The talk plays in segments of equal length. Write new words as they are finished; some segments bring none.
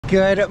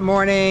Good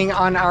morning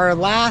on our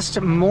last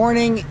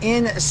morning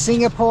in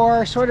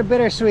Singapore. Sort of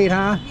bittersweet,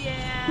 huh?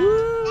 Yeah.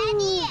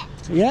 Woo.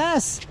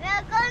 Yes.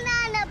 We're going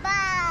on the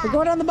bus. We're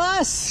going on the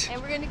bus. And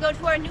we're going to go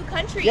to our new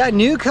country. Yeah,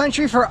 new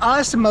country for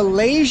us,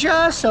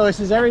 Malaysia. So this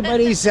is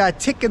everybody's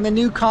tick in the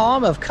new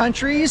column of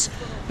countries.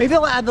 Maybe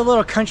they'll add the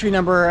little country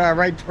number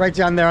right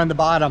down there on the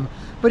bottom.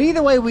 But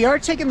either way, we are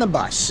taking the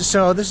bus.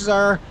 So this is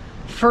our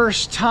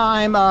first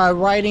time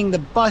riding the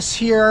bus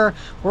here.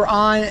 We're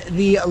on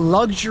the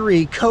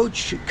luxury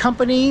coach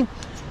company,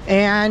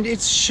 and it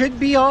should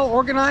be all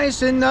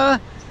organized and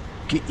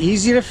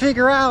easy to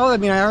figure out. I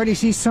mean, I already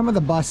see some of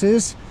the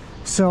buses,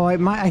 so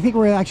I think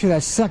we're actually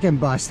that second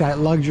bus, that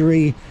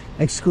luxury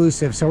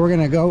exclusive. So we're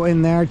gonna go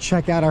in there,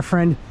 check out. Our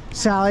friend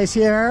Sally's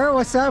here.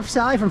 What's up,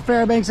 Sally from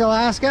Fairbanks,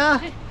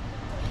 Alaska?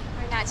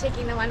 We're not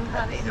taking the one with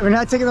all the... We're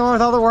not taking the one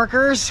with all the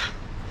workers.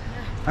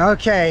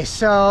 Okay,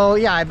 so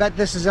yeah, I bet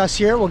this is us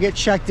here. We'll get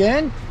checked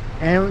in,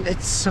 and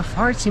so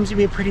far it seems to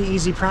be a pretty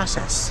easy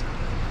process.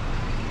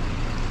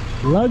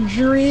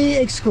 Luxury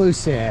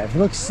exclusive.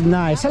 Looks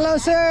nice. Hello,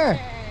 sir.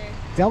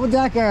 Double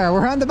decker.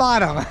 We're on the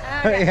bottom.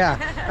 Okay. Yeah,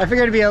 I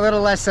figured it'd be a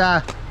little less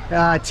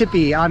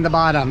tippy on the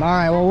bottom. All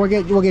right, well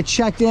we'll get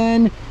checked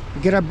in,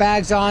 get our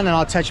bags on, and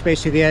I'll touch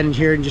base with the end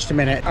here in just a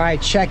minute. All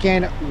right, check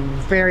in.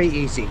 Very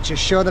easy.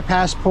 Just show the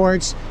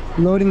passports,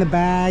 loading the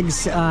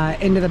bags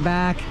into the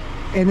back.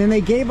 And then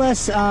they gave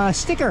us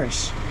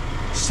stickers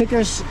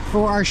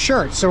for our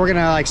shirts. So we're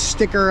gonna like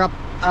sticker up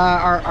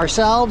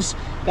ourselves.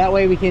 That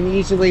way we can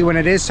easily, when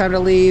it is time to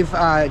leave,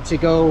 to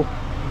go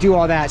do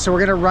all that. So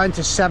we're gonna run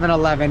to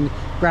 7-Eleven,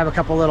 grab a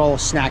couple little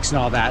snacks and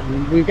all that.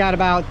 And we've got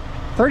about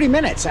 30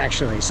 minutes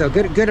actually. So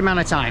good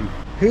amount of time.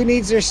 Who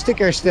needs their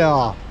sticker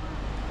still?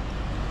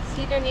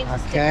 Cedar needs a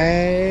sticker.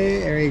 Okay,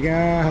 there you go.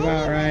 How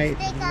about right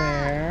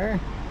there?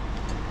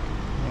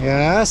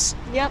 Yes.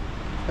 Yep.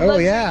 Oh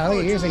yeah,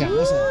 look, here's the guy.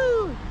 Listen.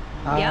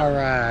 All Yep.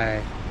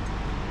 right.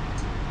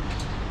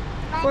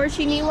 Or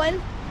you need one?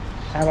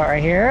 How about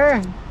right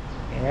here?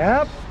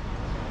 Yep.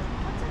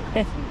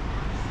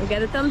 We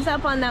got a thumbs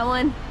up on that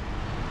one.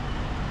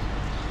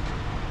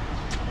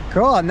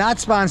 Cool. Not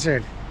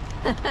sponsored.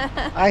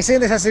 I say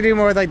this has to do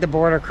more with like the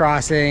border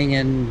crossing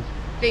and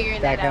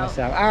Figuring that kind out. of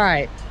stuff. All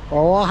right.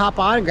 Well, we'll hop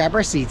on and grab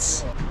our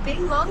seats. Big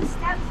long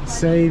steps. Buddy.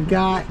 So you've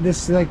got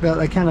this like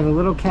the kind of the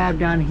little cab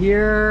down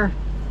here.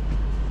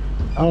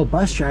 Oh,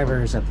 bus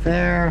driver is up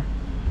there.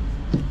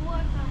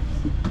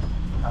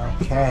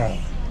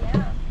 Okay.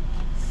 Yeah.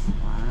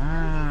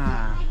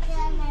 Wow.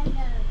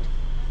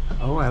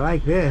 Oh, I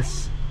like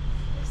this.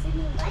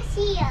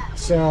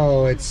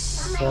 So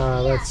it's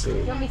let's see,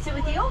 You want me to sit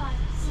with you?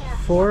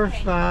 4,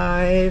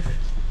 5.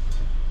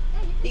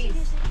 These.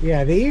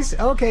 Yeah, these.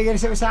 Okay, you gonna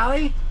sit with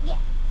Sally? Yeah.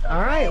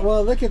 All right.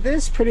 Well, look at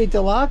this, pretty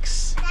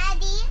deluxe.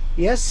 Daddy,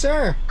 Yes,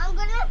 sir. I'm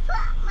gonna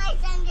put my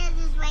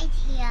sunglasses right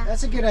here.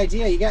 That's a good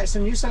idea. You got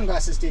some new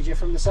sunglasses, did you,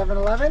 from the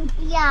 7-Eleven?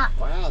 Yeah.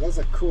 Wow, those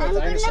look cool. I'm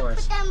gonna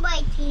Dinosaurs. put them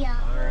right here.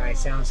 All right,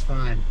 sounds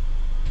fun.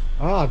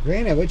 Oh,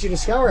 Grana, what'd you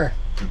discover?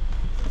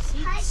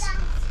 Hi,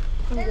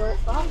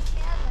 guys.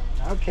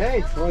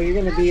 Okay, well, you're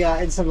gonna be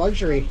in some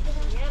luxury.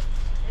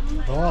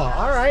 Cool.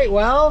 All right,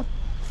 well,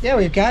 yeah,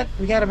 we got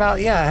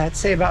about, yeah, I'd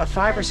say about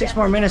 5 or 6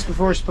 more minutes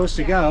before we're supposed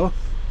to go.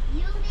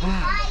 You be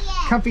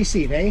quiet. Comfy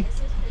seat, eh?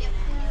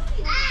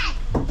 Ah,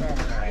 All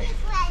right.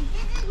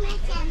 this is my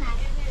channel.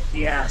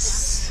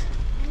 Yes.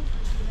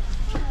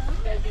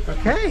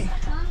 Okay.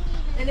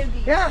 And it'd be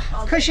Yeah,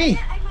 cushy.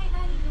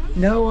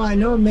 No,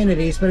 no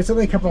amenities, but it's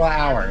only a couple of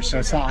hours, so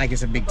it's not like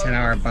it's a big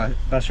 10-hour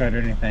bus ride or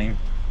anything.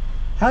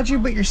 How'd you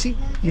put your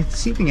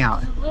seating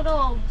out?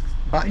 little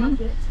Button?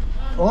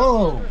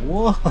 Oh,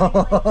 whoa.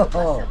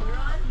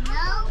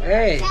 No.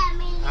 Hey. that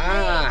means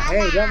Ah,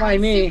 hey, don't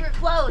mind me. super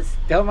close.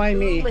 Don't mind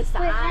me.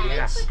 Massage.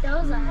 Yes. Put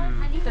those on.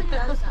 How do you put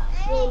those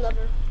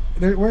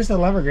on? Where's the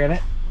lever,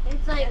 Granite?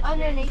 It's like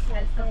underneath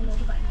that.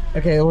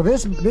 Okay, well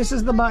this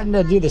is the button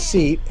to do the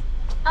seat.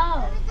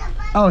 Oh.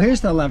 Oh,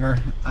 here's the lever.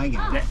 I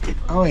get it.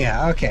 Oh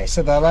yeah, okay.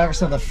 So the lever,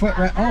 so the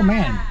footrest. Oh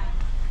man,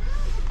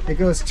 it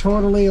goes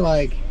totally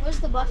like Where's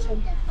the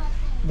button?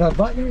 the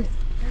button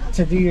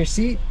to do your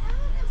seat.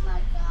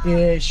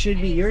 It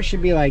should be yours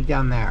should be like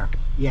down there.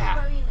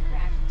 Yeah.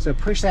 So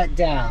push that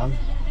down,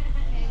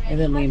 and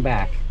then lean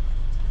back.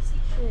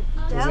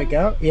 Does it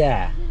go?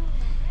 Yeah.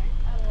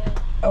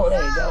 Oh,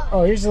 there you go.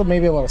 Oh, here's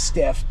maybe a little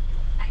stiff.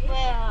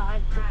 Yeah.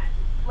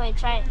 Wait,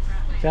 try it.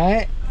 Try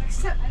it.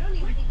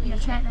 You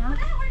try it now?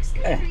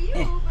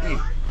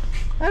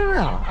 I don't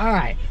know. All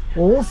right.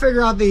 Well, we'll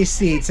figure out these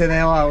seats, and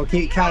then we'll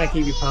keep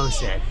you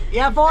posted.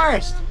 Yeah,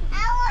 Forrest.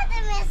 I want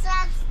a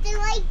massage to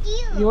like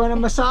you. You want a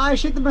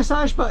massage? Hit the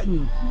massage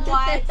button.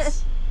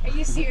 What? Are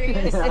you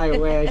serious? I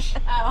wish.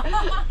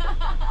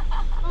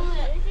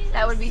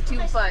 That would be too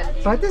fun.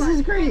 But this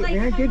is great,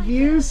 man. Good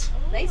views.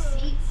 Nice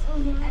seats.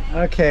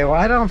 Okay, well,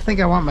 I don't think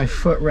I want my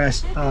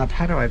footrest up.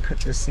 How do I put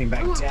this thing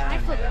back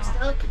down?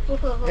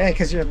 Yeah,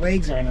 because your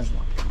legs aren't as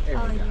long. There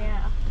we go.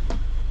 Yeah.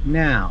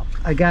 Now,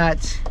 I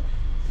got...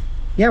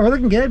 Yeah, we're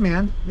looking good,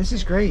 man. This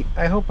is great.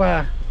 I hope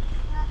no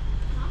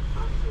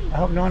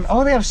one...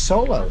 Oh, they have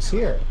solos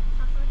here.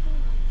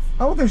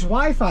 Oh, there's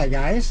Wi-Fi,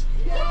 guys.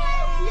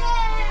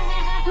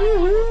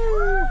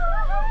 Woohoo!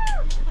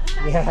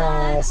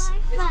 Yes.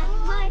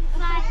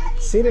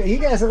 See, you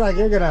guys look like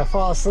you're gonna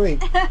fall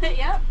asleep.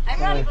 Yep, I'm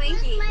not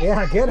blinky.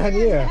 Yeah, good on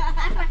you.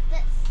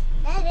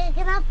 Daddy,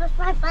 can I push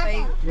my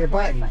button? Your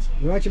button.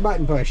 You want your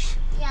button pushed.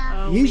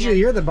 Yeah. Usually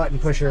you're the button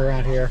pusher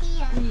around here.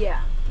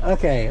 Yeah.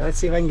 Okay, let's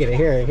see if I can get it.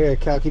 Here,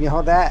 Kel, can you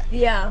hold that?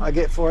 Yeah. I'll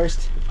get it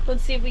first.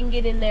 Let's see if we can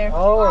get in there.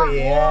 Oh,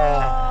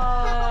 yeah.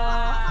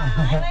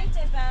 I liked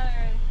it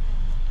better.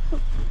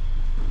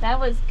 That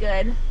was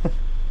good.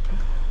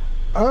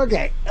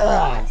 Okay.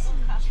 Well,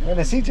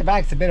 the seats are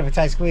back. It's a bit of a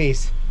tight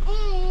squeeze.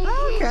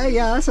 Okay,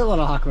 yeah, that's a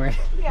little awkward.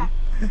 Yeah.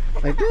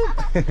 Like,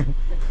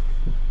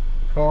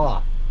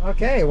 cool.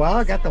 Okay,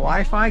 well, got the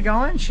Wi-Fi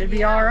going. Should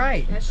be all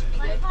right. That should be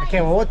good. Okay,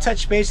 well, we'll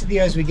touch base with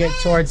you as we get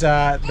towards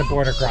the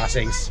border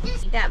crossings.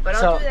 Yeah, but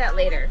So- I'll do that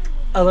later.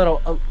 A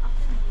little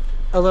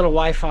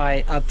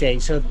Wi-Fi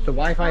update. So the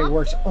Wi-Fi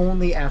works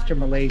only after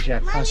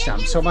Malaysia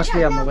customs. So it must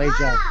be a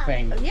Malaysia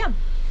thing. Yeah.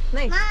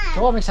 Nice.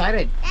 Cool, I'm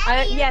excited.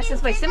 Yeah,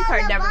 since my SIM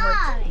card never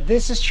worked.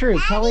 This is true.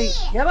 Kelly,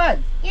 yeah,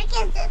 bud. You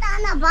can sit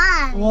on the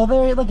bus. Well,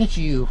 there, look at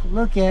you.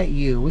 Look at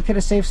you. We could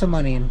have saved some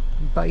money and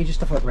bought you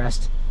just a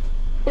footrest.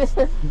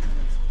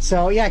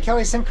 So, yeah,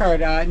 Kelly's SIM card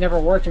never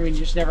worked, and we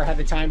just never had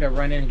the time to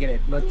run in and get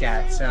it looked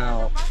at.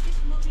 So,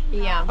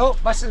 Yeah. oh,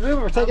 bus is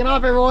moving. We're taking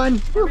off, everyone.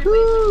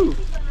 Woohoo!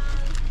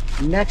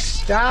 Next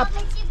stop,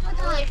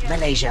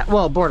 Malaysia.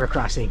 Well, border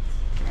crossing.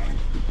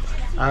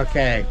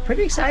 Okay,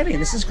 pretty exciting.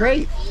 This is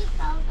great.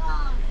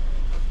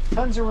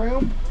 Tons of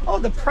room. Oh,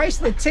 the price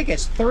of the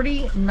tickets,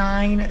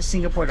 39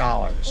 Singapore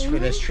dollars for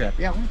this trip.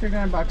 Yeah, only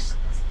 39 bucks.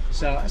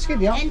 So that's a good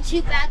deal. And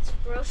 2 bags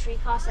of grocery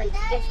cost like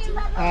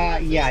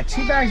 50. Yeah,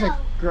 2 bags of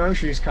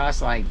groceries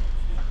cost like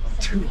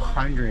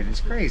 200. It's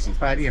crazy,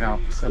 but you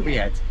know, so be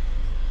it.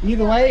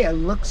 Either way, it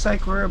looks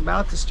like we're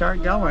about to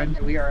start going.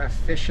 We are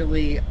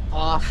officially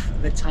off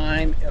the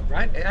time.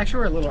 Right,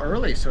 actually, we're a little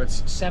early, so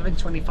it's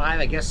 7:25.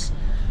 I guess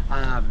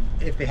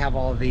if they have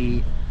all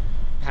the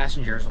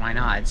passengers, why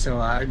not? So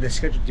the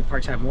scheduled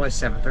depart time was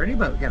 7:30,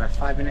 but we got a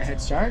 5-minute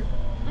head start.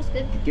 That's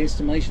good. Get us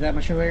to Malaysia that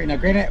much earlier. Now,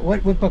 granted,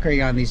 what book are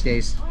you on these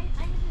days?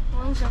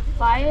 Wings of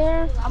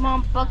Fire. I'm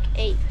on book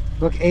 8.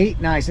 Book 8,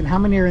 nice. And how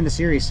many are in the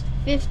series?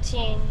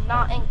 15,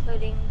 not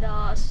including the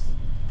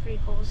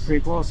prequels.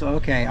 Prequel. So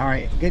okay, all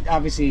right, good.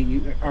 Obviously,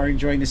 you are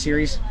enjoying the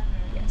series.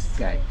 Yes.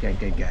 Good.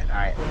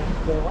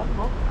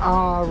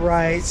 All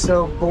right.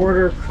 So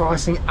border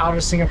crossing out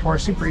of Singapore,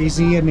 super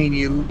easy. I mean,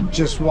 you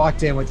just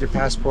walked in with your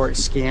passport,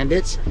 scanned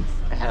it,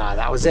 and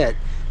that was it.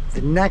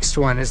 The next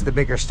one is the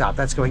bigger stop.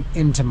 That's going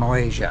into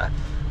Malaysia.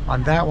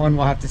 On that one,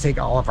 we'll have to take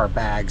all of our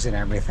bags and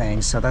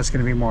everything. So that's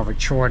going to be more of a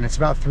chore, and it's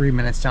about 3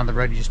 minutes down the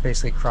road. You just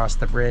basically cross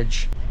the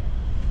bridge.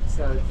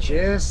 So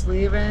just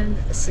leaving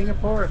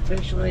Singapore,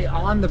 officially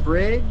on the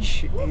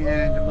bridge,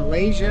 and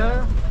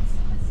Malaysia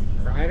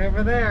right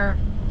over there.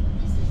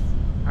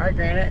 All right,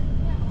 Granite.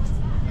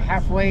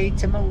 Halfway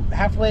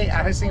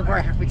out of Singapore,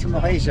 halfway to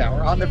Malaysia.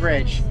 We're on the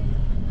bridge.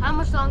 How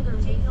much longer?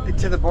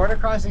 To the border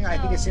crossing, I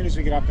think as soon as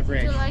we get off the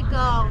bridge. To like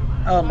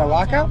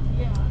Malacca?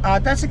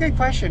 That's a good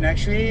question,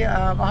 actually.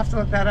 I'll have to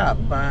look that up.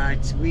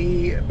 But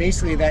we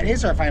basically, that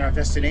is our final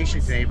destination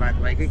today, by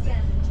the way.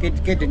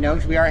 Good to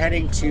note. We are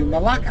heading to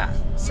Malacca,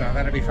 so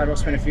that'll be fun. We'll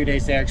spend a few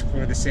days there,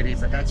 explore the city,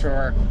 but that's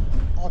where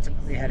we're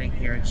ultimately heading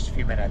here in just a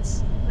few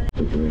minutes.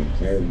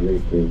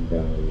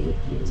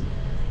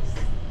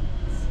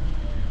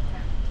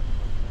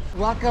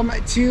 Welcome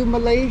to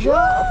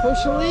Malaysia,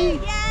 officially.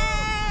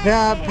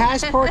 The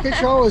passport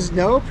control is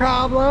no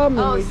problem.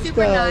 Oh, We just,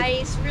 super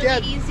nice, really yeah,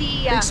 easy.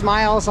 Yeah. Big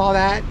smiles, all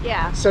that.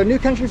 Yeah. So new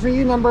country for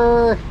you,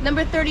 number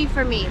 30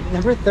 for me.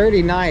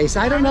 30, nice.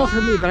 I don't know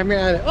for me, but I'm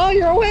gonna, oh,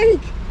 you're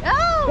awake.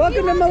 Oh,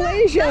 Welcome to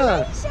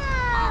Malaysia.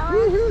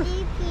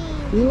 Woohoo.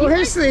 You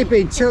were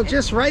sleeping till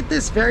just right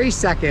this very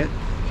second.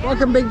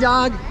 Welcome, big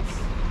dog.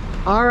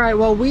 All right,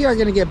 well, we are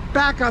gonna get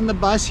back on the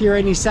bus here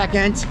any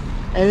second,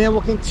 and then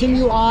we'll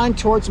continue on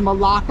towards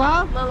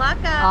Malacca.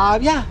 Malacca.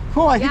 Yeah,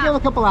 cool. I think Yeah. we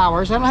have a couple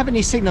hours. I don't have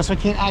any signal, so I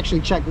can't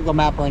actually check Google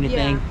Map or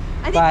anything. Yeah.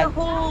 I think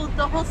the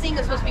whole thing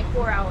is supposed to be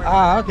 4 hours.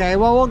 Oh, okay.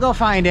 Well, we'll go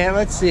find it.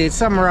 Let's see. It's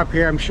somewhere up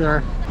here, I'm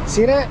sure.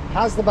 See that?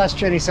 How's the bus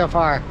journey so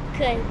far?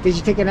 Good. Did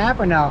you take a nap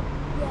or no?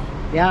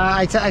 Yeah,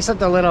 I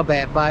slept a little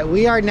bit, but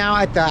we are now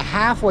at the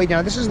halfway.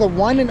 Now, this is the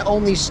one and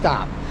only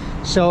stop.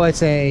 So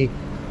it's a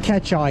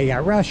catch-all. You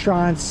got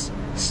restaurants,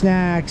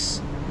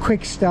 snacks,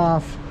 quick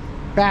stuff,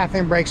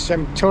 bathroom breaks.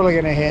 I'm totally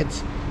going to hit.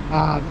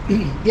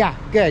 Yeah,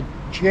 good.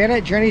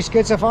 Janet, journey's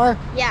good so far?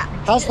 Yeah.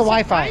 How's the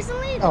Wi-Fi?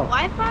 Surprisingly, the Oh.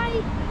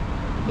 Wi-Fi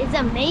is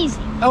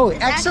amazing. Oh,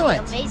 It's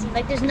excellent. actually amazing.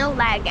 Like, there's no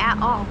lag at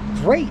all.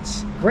 Great,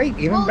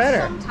 even Well,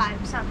 better.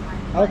 Sometimes.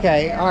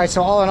 Okay, all right,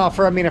 so all in all,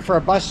 for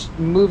a bus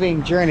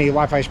moving journey,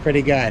 Wi-Fi is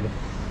pretty good.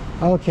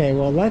 Okay,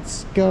 well,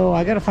 let's go.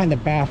 I gotta find the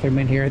bathroom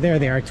in here. There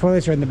they are.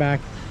 Toilets are in the back.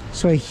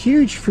 So a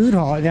huge food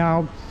hall.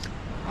 Now,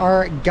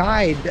 our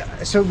guide,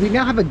 so we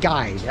now have a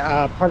guide,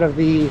 part of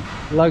the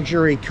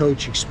luxury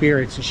coach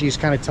experience, and she's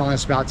kind of telling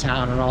us about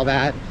town and all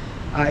that.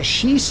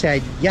 She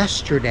said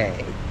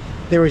yesterday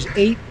there was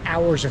 8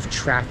 hours of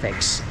traffic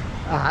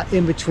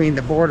in between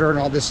the border and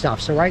all this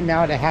stuff. So right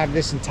now to have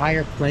this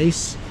entire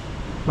place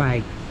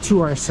like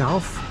to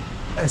ourselves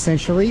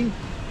essentially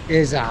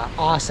is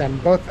awesome.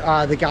 Both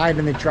the guide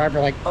and the driver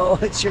are like, oh,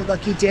 it's your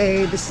lucky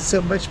day, this is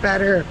so much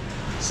better.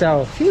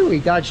 So phew, we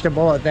dodged a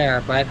bullet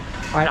there. But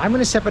all right, I'm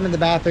gonna step into the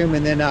bathroom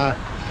and then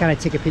kind of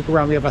take a peek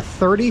around. We have a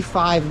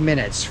 35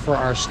 minutes for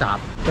our stop.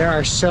 There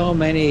are so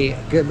many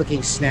good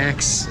looking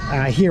snacks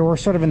here. We're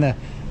sort of in the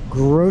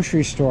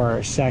grocery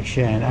store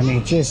section. I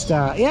mean, just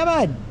yeah,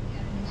 bud,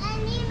 I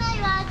need my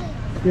water.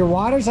 your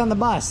water's on the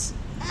bus.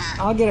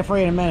 I'll get it for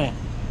you in a minute.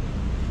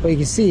 But you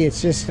can see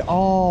it's just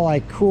all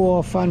like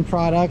cool, fun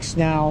products.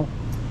 Now,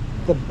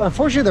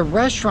 unfortunately, the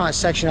restaurant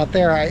section out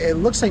there, it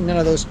looks like none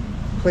of those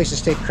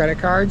places take credit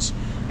cards,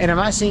 and I'm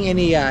not seeing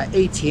any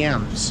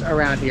ATMs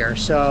around here.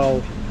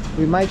 So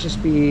we might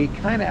just be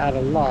kind of out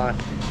of luck.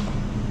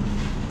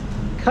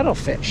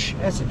 Cuttlefish,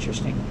 that's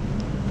interesting.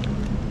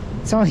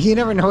 So you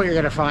never know what you're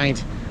gonna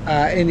find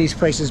in these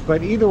places.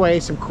 But either way,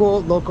 some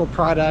cool local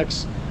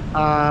products.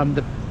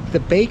 The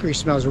bakery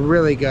smells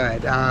really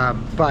good,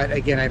 but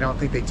again, I don't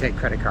think they take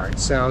credit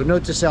cards. So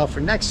note to self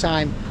for next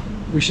time,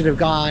 we should have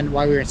gone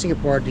while we were in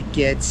Singapore to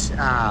get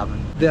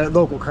the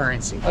local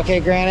currency. Okay,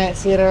 Granite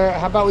Theater,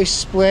 how about we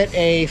split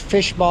a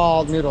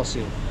fishball noodle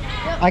soup?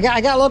 Yep.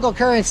 I got local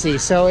currency,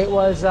 so it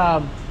was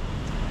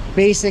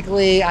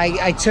basically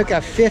I took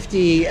a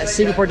 50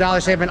 Singapore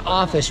dollars. They have an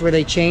office where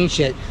they changed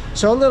it,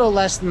 so a little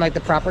less than like the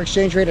proper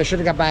exchange rate. I should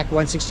have got back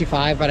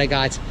 165, but I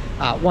got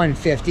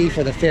 150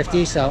 for the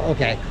 50. So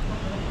okay.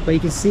 But you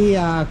can see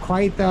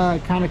quite the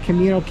kind of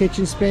communal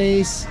kitchen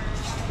space.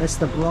 That's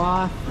the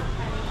broth.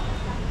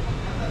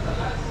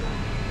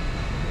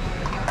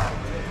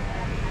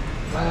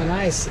 Oh,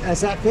 nice.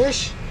 Is that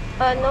fish?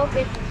 No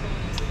fish.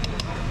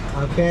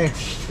 Okay.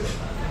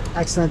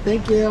 Excellent.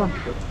 Thank you.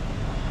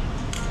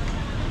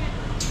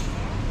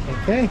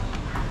 Okay.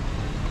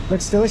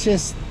 Looks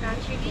delicious.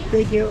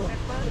 Thank you.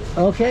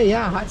 Okay,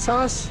 yeah. Hot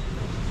sauce.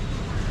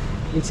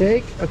 You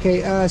take.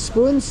 Okay,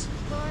 spoons?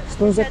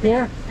 Spoons up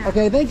here.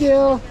 Okay, thank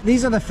you.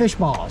 These are the fish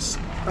balls.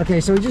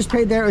 Okay, so we just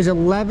paid there. It was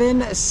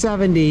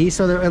 $11.70.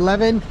 So they're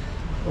 11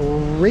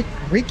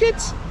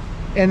 ringgit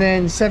and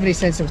then 70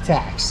 cents of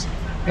tax.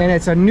 And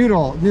it's a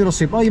noodle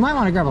soup. Oh, you might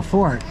want to grab a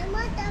fork.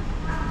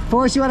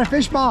 Forrest, you want a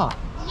fish ball?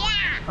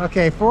 Yeah.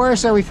 Okay,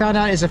 Forrest, we found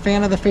out, is a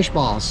fan of the fish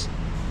balls.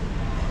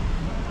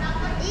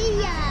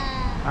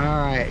 Yeah. All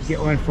right, get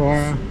one for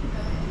him.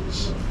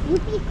 You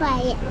be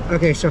quiet.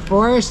 Okay, so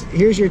Forrest,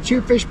 here's your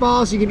 2 fish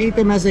balls. You can eat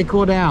them as they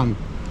cool down.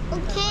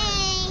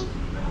 Okay.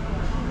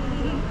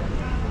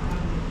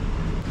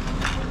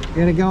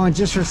 You're gonna go in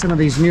just for some of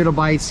these noodle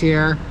bites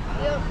here.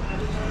 Yep.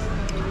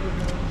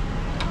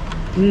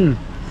 Mmm.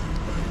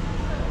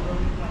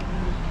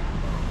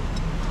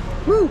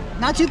 Woo,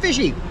 not too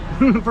fishy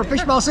for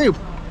fish ball soup.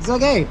 It's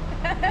okay.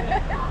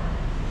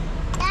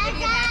 Have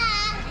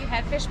you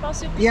had fish ball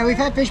soup before? Yeah, we've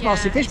had fish ball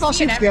soup. Fish ball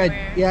soup's good.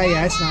 everywhere.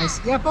 Yeah, it's nice.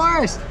 Yeah,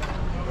 Forrest.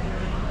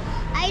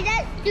 I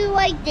just do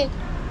like this.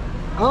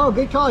 Oh,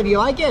 good call. Do you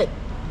like it?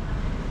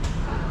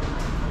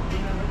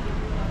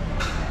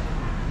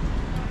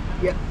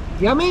 Yeah.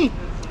 Yummy?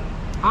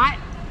 Hot?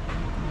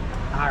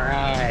 All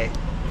right.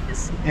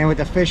 And with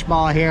the fish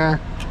ball here.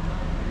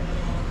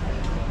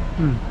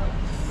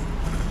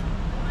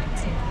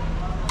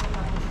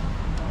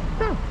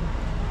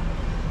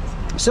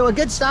 So a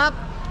good stop.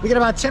 We got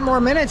about 10 more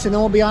minutes and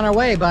then we'll be on our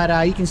way.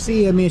 But you can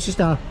see, I mean, it's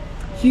just a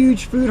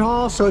huge food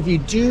hall. So if you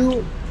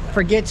do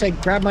forget to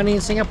grab money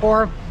in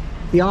Singapore,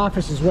 the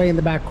office is way in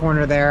the back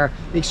corner there.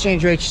 The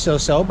exchange rate is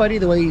so-so, but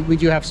either way, we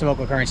do have some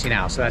local currency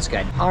now, so that's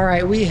good. All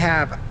right, we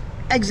have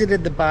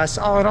exited the bus.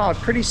 All in all, a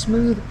pretty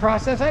smooth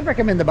process. I'd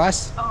recommend the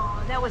bus.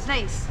 Oh, that was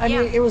nice. I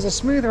mean, it was a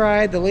smooth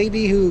ride. The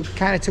lady who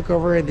kind of took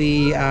over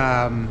the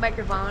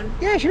microphone.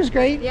 yeah, she was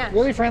great. Yeah.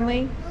 Really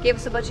friendly. Gave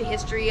us a bunch of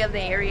history of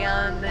the area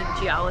and the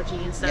geology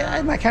and stuff. Yeah,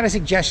 and my kind of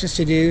suggestions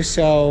to do.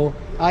 So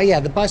yeah,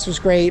 the bus was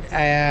great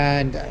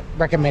and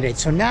recommended.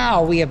 So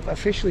now we have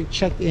officially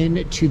checked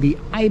in to the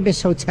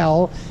Ibis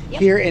Hotel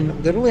here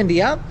in Little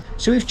India.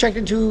 So we've checked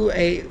into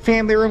a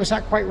family room. It's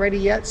not quite ready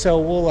yet, so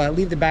we'll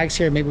leave the bags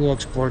here. Maybe we'll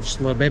explore just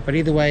a little bit. But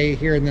either way,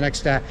 here in the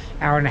next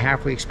hour and a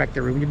half, we expect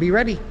the room to be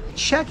ready.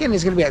 Check-in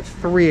is going to be at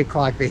 3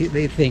 o'clock,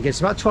 they think. It's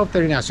about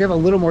 12:30 now, so we have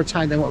a little more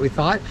time than what we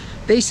thought.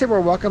 They said we're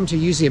welcome to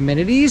use the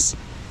amenities.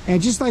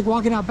 And just like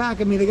walking out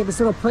back, I mean, they got this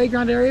little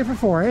playground area for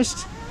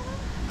Forrest.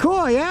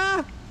 Cool,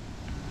 yeah?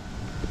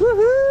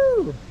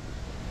 Woohoo!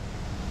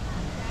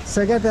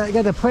 So I got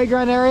the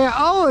playground area.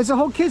 Oh, it's a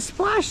whole kids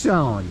splash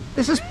zone.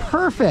 This is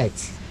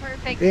perfect.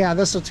 Perfect. Yeah,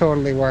 this will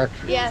totally work.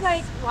 Yes.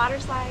 Like water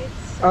slides.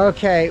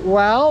 Okay,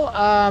 well,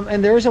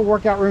 and there's a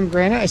workout room,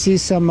 Granite. I see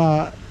some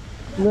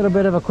little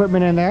bit of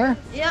equipment in there.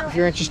 Yep. If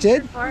you're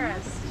interested.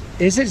 Forest.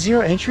 Is it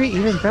 0 entry?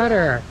 Even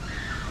better.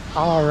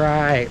 All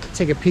right,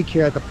 take a peek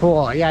here at the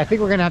pool. Yeah, I think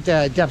we're gonna have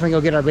to definitely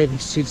go get our bathing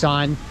suits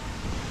on.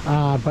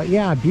 But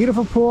yeah,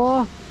 beautiful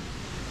pool.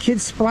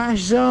 Kids splash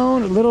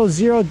zone, a little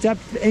 0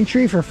 depth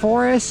entry for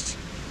Forest.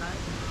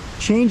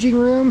 Changing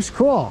rooms,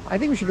 cool. I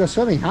think we should go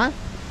swimming, huh?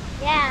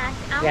 Yeah.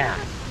 Yeah.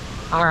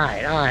 All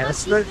right. How deep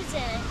is it?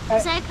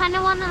 Because I kind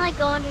of want to like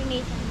go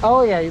underneath it.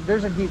 Oh yeah,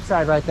 there's a deep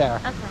side right there.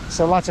 Okay.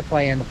 So lots of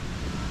playing.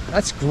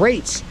 That's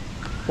great.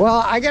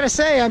 Well, I gotta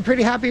say, I'm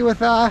pretty happy with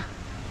the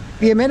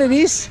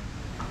amenities.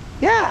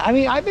 Yeah, I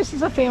mean, Ibis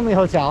is a family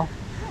hotel.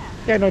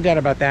 Yeah, no doubt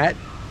about that.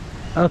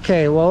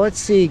 Okay, well, let's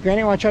see.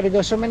 Granny, want to try to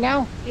go swimming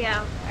now?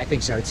 Yeah. I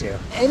think so too.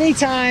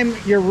 Anytime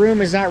your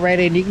room is not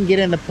ready and you can get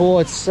in the pool,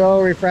 it's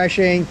so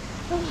refreshing.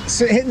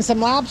 So hitting some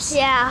laps?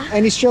 Yeah.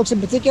 Any strokes in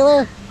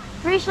particular?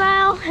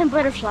 Freestyle and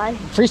butterfly.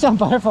 Freestyle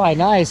butterfly,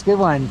 nice, good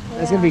one. Yeah.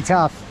 That's gonna be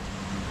tough.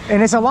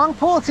 And it's a long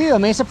pool too. I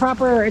mean, it's a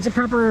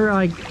proper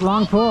like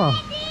long pool.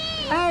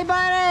 Hey,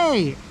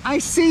 buddy! I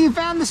see you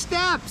found the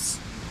steps.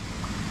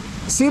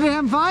 See it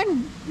having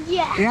fun?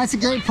 Yeah. Yeah, it's a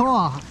great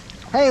pool.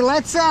 Hey,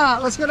 let's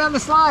go down the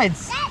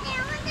slides.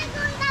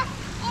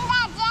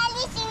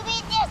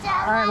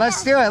 All right,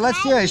 let's do it.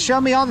 Let's do it. Show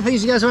me all the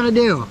things you guys want to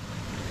do.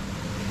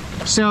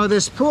 So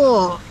this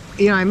pool,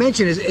 you know, I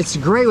mentioned it's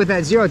great with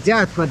that 0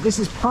 depth, but this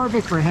is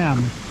perfect for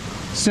him.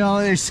 So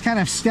there's kind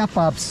of step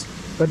ups,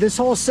 but this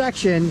whole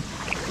section,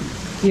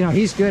 you know,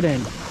 he's good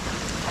in.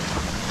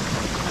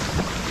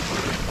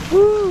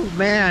 Woo,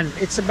 man,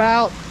 it's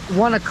about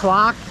 1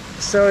 o'clock.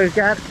 So we've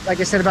got, like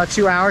I said, about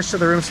 2 hours so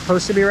the room's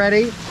supposed to be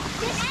ready.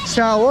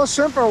 So we'll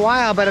swim for a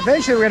while, but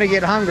eventually we're gonna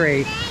get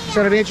hungry. So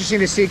it'll be interesting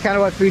to see kind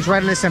of what food's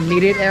right in this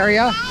immediate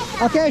area.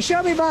 Okay,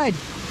 show me, bud.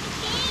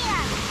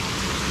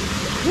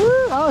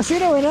 Woo, oh, see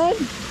that went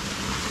in?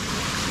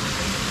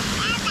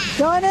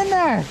 Going in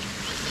there.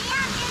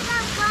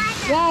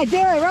 Yeah, do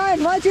it,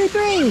 run, 1, 2,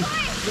 3.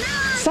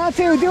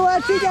 Satu,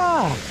 dua,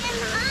 tiga.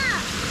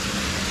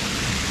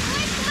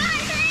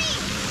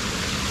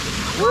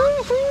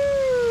 Woohoo!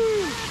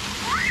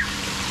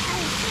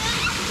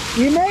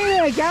 You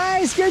made it,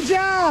 guys! Good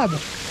job!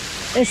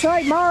 It's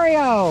like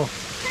Mario!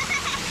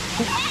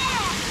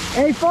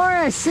 Hey,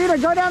 Forrest, Cedar,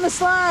 go down the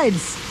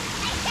slides!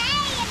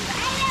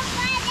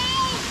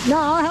 No,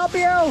 I'll help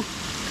you!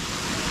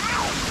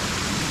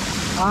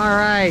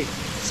 Alright,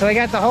 so we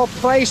got the whole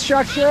play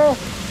structure.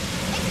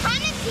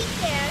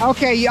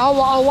 Okay,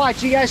 I'll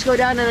watch. You guys go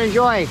down and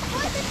enjoy.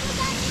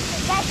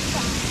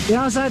 You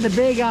also have the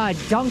big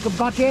dunk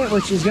bucket,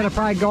 which is going to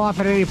probably go off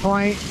at any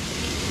point.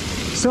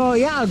 So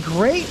yeah, a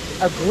great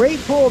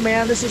pool,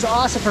 man. This is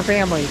awesome for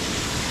families.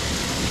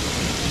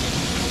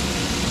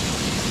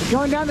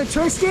 Going down the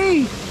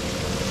twisty.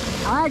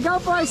 All right, go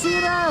for it,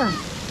 Cedar.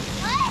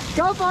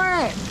 Go for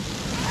it.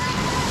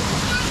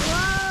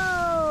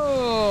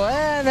 Whoa!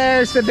 And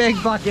there's the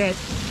big bucket.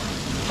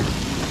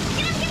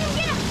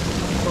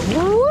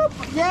 Whoop!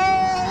 Yay!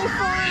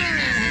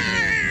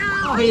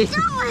 Oh, I don't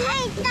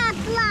hate that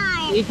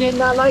slide. You did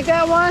not like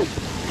that one?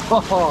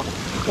 Oh,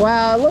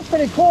 wow, it looks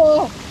pretty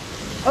cool.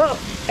 Oh,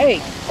 hey,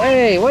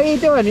 what are you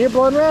doing? You're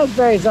blowing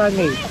raspberries on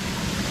me.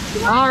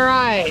 All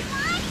right.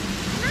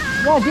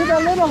 Yeah, do the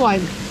little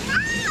one.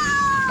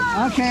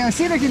 No. Okay, I'll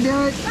see if I can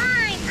do it.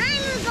 Fine,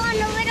 I'm going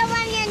the little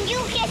one and you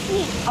kiss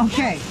me.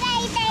 Okay,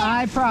 Stay there.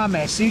 I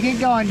promise. You get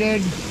going,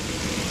 dude.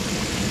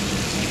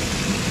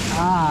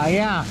 Ah,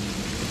 yeah.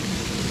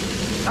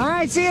 All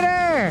right,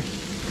 Cedar.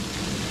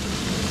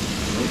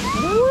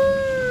 Woo!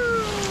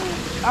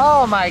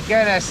 Oh my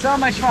goodness, so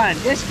much fun.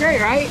 It's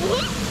great, right?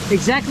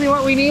 Exactly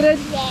what we needed?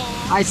 Yeah.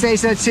 I'd say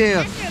so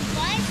too. After a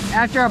bus?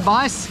 After a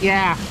bus?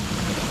 Yeah.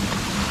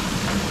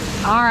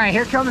 All right,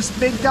 here comes the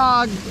big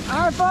dog. All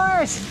right,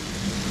 Forrest.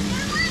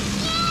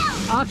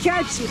 I'll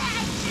catch you.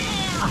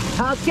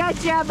 I'll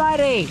catch you,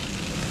 buddy.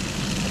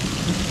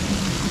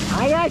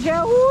 I got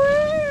you.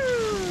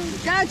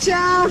 Woo!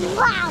 Gotcha.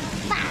 Wow.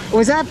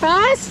 Was that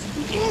fast?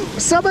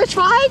 So much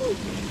fun?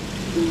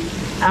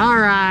 All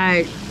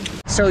right.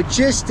 So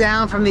just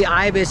down from the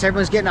Ibis,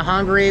 everyone's getting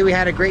hungry. We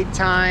had a great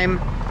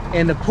time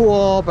in the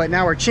pool, but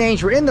now we're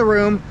changed. We're in the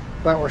room,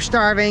 but we're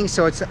starving.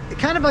 So it's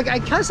kind of like, I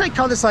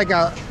call this like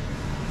a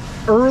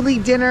early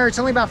dinner. It's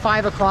only about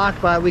 5 o'clock,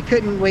 but we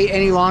couldn't wait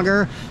any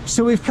longer.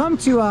 So we've come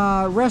to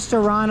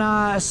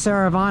Restaurana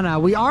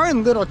Saravana. We are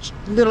in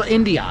Little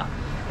India,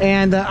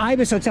 and the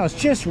Ibis Hotel is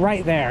just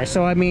right there.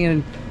 So I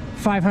mean,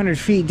 500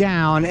 feet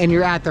down and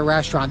you're at the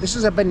restaurant. This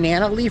is a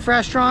banana leaf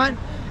restaurant,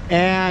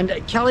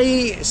 and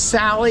Kelly,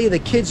 Sally, the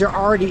kids are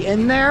already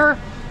in there.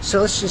 So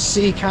let's just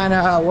see kind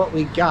of what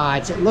we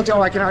got. It looks,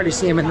 oh, I can already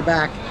see them in the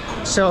back.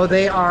 So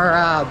they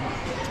are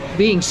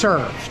being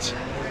served.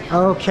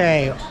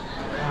 Okay.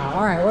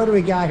 All right, what do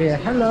we got here?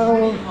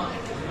 Hello.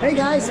 Hey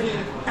guys.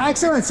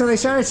 Excellent. So they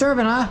started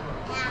serving, huh?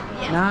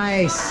 Yeah.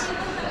 Nice.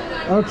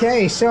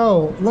 Okay,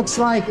 so looks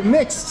like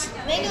mixed.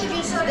 Mango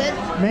juice is good.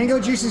 Mango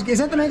juice is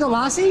that the mango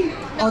lassi?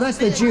 No, oh, that's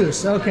the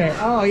juice. Okay.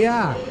 Oh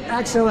yeah.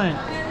 Excellent.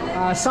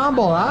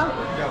 Sambal, huh?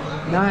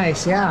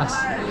 Nice. Yes.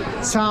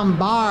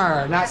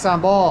 Sambar, not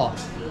sambal.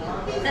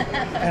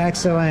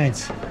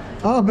 Excellent.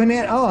 Oh,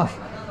 banana. Oh,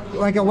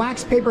 like a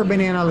wax paper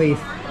banana leaf.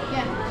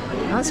 Yeah.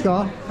 That's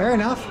cool. Fair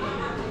enough.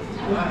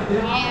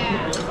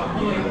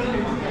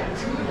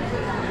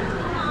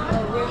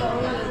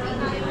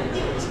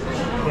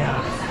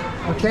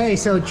 Yeah. Okay,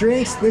 so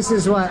drinks. This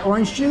is what?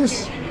 Orange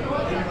juice?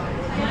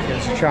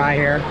 Let's try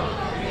here.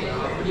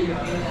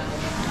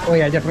 Oh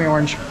yeah, definitely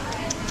orange.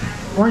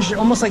 Orange,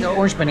 almost like an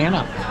orange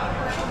banana.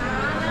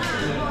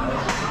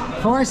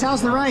 Forrest,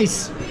 how's the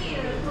rice?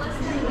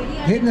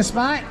 Hitting the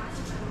spot?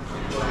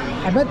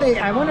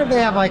 I wonder if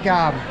they have like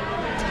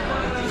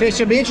fish.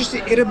 It'll be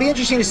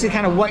interesting to see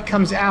kind of what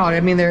comes out. I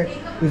mean,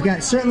 we've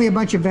got certainly a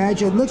bunch of veg.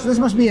 This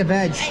must be a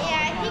veg. Yeah,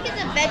 I think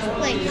it's a veg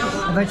place.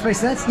 A veg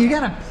place. You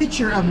got a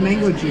pitcher of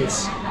mango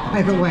juice,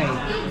 by the way.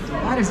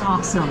 That is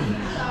awesome.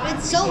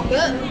 It's so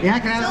good. Yeah,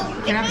 can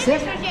I have a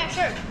sip? Yeah,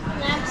 sure.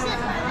 Can I have a sip?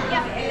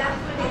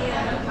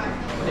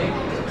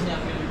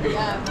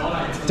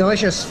 Yeah.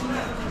 Delicious.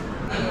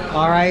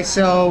 All right,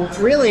 so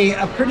really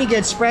a pretty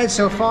good spread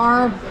so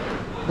far.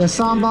 The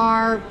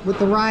sambar with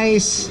the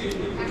rice.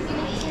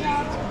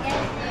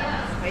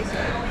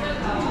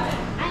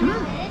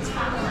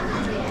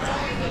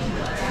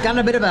 Got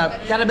a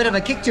bit of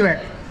a kick to it.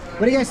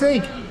 What do you guys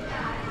think?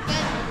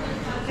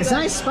 It's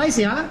nice,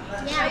 spicy, huh?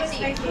 Yeah,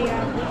 spicy.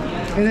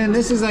 And then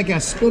this is like a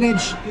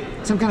spinach,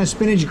 some kind of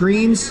spinach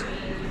greens.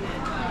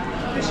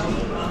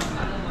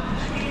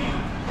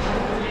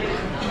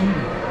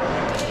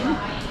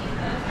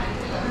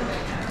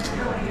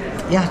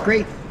 Yeah,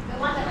 great.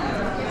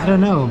 I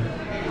don't know.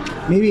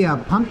 Maybe a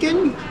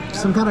pumpkin?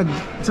 Some kind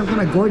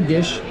of gourd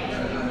dish.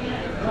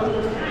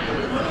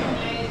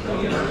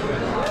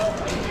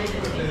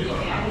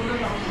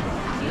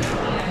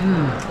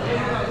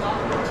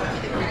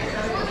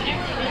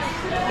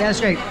 Yeah, that's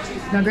great.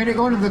 Now, going to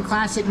go into the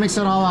classic, mix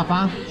it all up,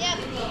 huh? Yep.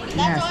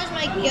 That's always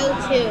my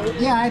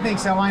go-to. Yeah, I think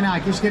so. Why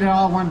not? Just get it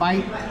all in one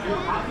bite.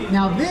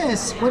 Now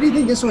this, what do you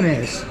think this one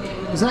is?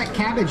 Is that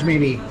cabbage,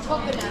 maybe?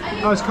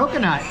 Coconut. Oh, it's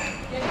coconut.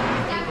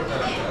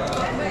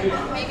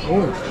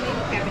 Oh.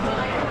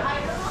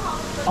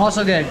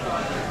 Also good.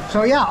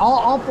 So yeah,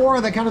 all four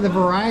of the kind of the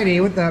variety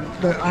with the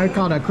I would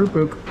call it a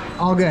krupuk,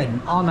 all good,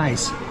 all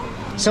nice.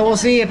 So we'll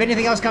see if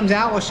anything else comes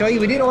out. We'll show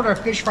you. We did order a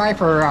fish fry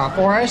for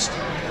Forrest,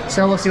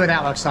 so we'll see what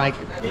that looks like.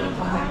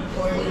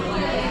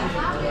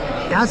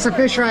 How's the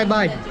fish fry,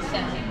 bud?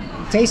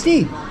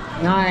 Tasty?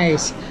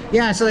 Nice.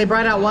 Yeah, so they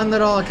brought out one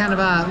little kind of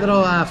a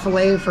little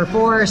fillet for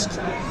Forrest.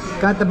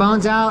 Got the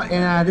bones out,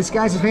 and this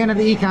guy's a fan of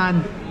the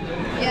econ.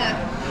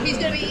 Yeah, he's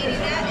gonna be eating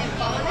that and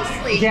falling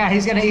asleep. Yeah,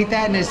 he's gonna eat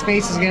that, and his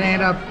face is gonna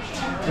end up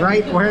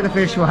right where the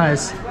fish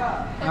was.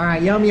 All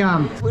right, yum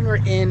yum. When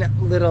we're in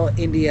Little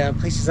India,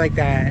 places like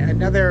that,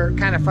 another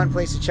kind of fun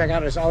place to check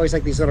out is always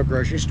like these little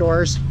grocery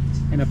stores.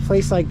 And a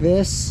place like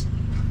this,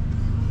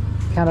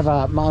 kind of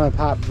a mom and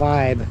pop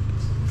vibe.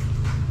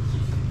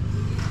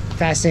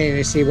 Fascinating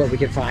to see what we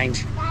can find.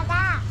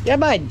 Dada, Yeah,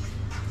 bud.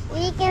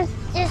 we can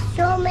just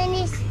so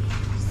many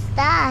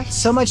stuff.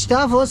 So much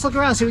stuff. Well, let's look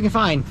around, see what we can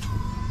find.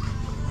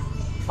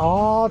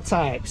 All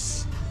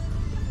types.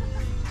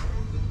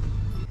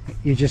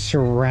 You're just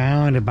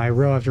surrounded by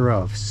row after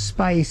row of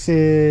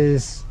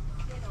spices,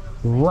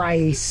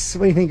 rice.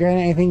 What do you think,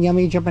 Granny? Anything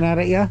yummy jumping out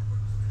at you?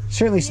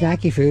 Certainly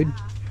snacky food.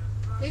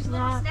 There's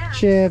little snacks.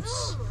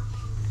 Chips.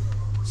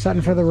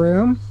 Something for the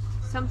room.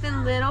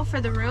 Something little for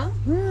the room.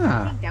 I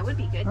Yeah. think that would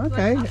be good.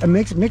 Okay. A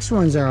mixed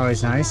ones are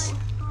always nice.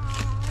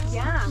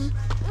 Yeah.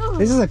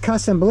 This is a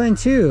custom blend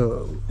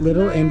too.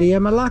 Little India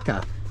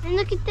Malacca. And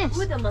look at this.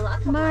 With a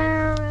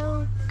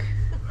Malacca.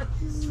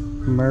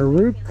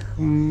 Maruk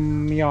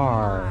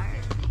Myar.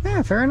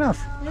 Yeah, fair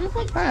enough. It looks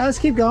like All right, let's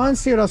keep going.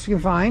 See what else we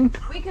can find.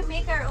 We could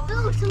make our own.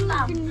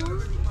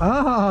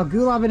 Oh,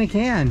 gulab in a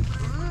can.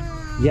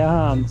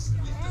 Yum.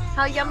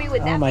 How yummy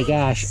would that Oh my be?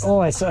 gosh.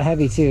 Oh, it's so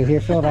heavy too. Here,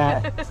 feel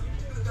that.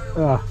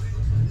 Ugh.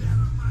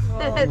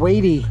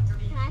 Weighty.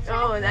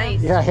 Oh,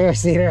 nice. Yeah, here,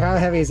 see there. How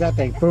heavy is that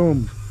thing?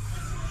 Boom.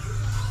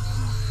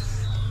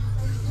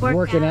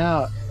 Working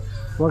out.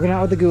 Working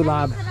out with the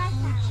gulab.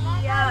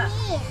 Yeah.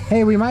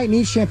 Hey, we might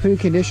need shampoo,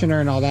 conditioner,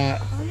 and all that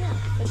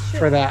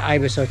for that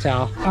Ibis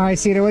Hotel. All right,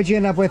 Cedar, what'd you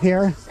end up with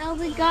here? So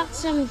we got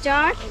some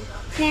dark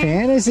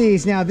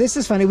Fantasies. Now, this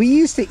is funny. We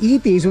used to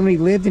eat these when we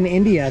lived in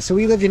India. So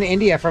we lived in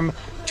India from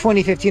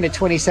 2015 to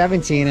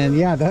 2017, and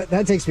yeah,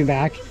 that takes me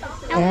back.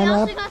 And we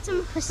also got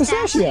some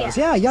Pistachios.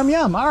 Yeah, yum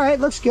yum. All right,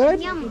 looks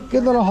good. Yum.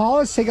 Good little haul.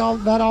 Let's take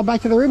that all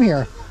back to the room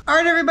here. All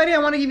right, everybody, I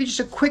want to give you just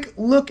a quick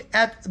look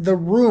at the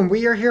room.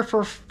 We are here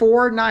for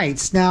 4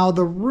 nights. Now,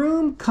 the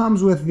room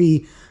comes with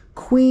the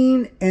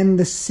queen and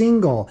the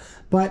single.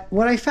 But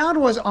what I found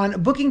was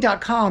on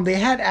booking.com, they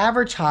had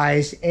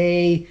advertised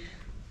a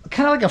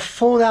kind of like a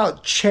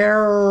fold-out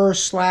chair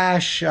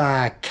slash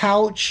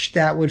couch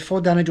that would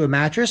fold down into a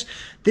mattress.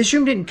 This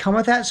room didn't come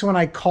with that, so when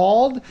I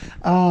called,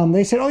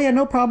 they said, oh yeah,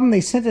 no problem.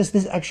 They sent us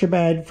this extra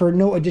bed for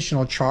no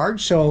additional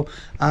charge. So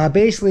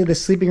basically the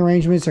sleeping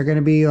arrangements are going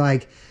to be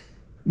like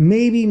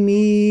maybe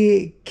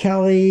me,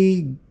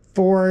 Kelly,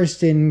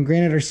 Forrest, and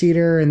Granite or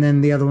Cedar, and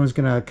then the other one's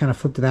going to kind of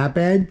flip to that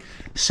bed.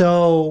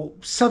 So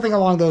something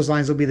along those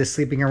lines will be the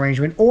sleeping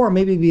arrangement, or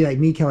maybe it'd be like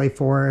me, Kelly,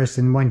 Forrest,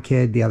 and one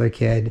kid, the other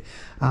kid.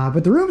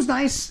 But the room's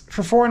nice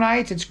for 4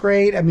 nights. It's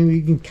great. I mean,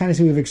 you can kind of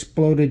see we've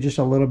exploded just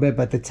a little bit,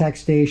 but the tech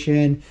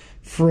station,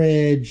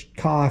 fridge,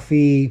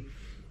 coffee,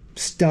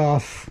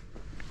 stuff.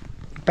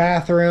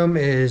 Bathroom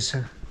is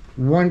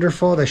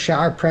wonderful. The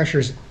shower pressure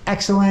is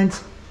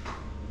excellent.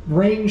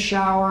 Rain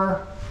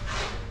shower.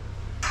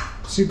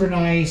 super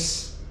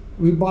nice.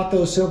 We bought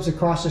those soaps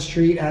across the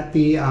street at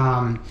the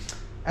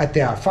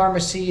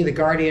pharmacy, the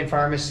Guardian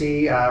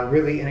Pharmacy.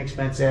 Really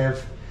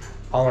inexpensive,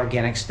 all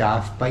organic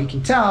stuff. But you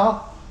can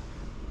tell,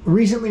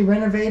 recently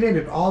renovated.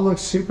 It all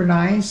looks super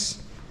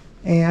nice.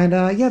 And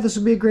yeah, this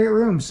will be a great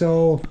room.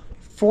 So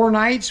 4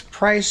 nights,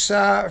 price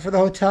for the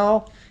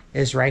hotel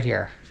is right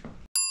here.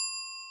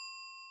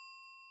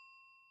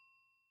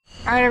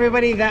 All right,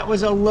 everybody, that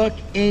was a look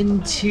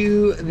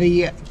into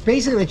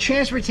basically the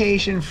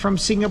transportation from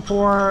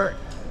Singapore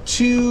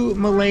to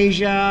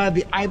Malaysia,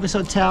 the Ibis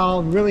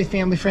Hotel, really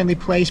family-friendly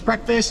place.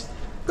 Breakfast,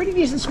 pretty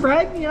decent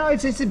spread. You know,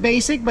 it's a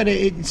basic, but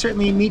it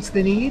certainly meets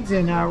the needs,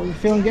 and we're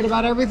feeling good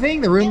about everything.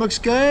 The room looks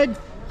good.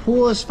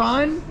 Pool is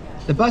fun.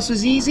 The bus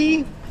was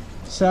easy.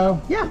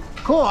 So yeah,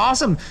 cool,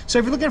 awesome. So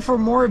if you're looking for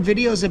more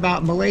videos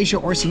about Malaysia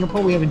or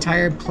Singapore, we have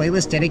entire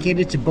playlists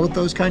dedicated to both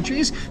those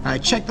countries.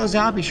 Check those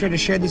out. Be sure to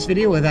share this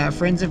video with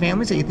friends and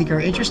families that you think are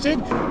interested.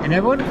 And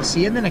everyone, we'll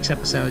see you in the next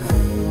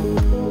episode.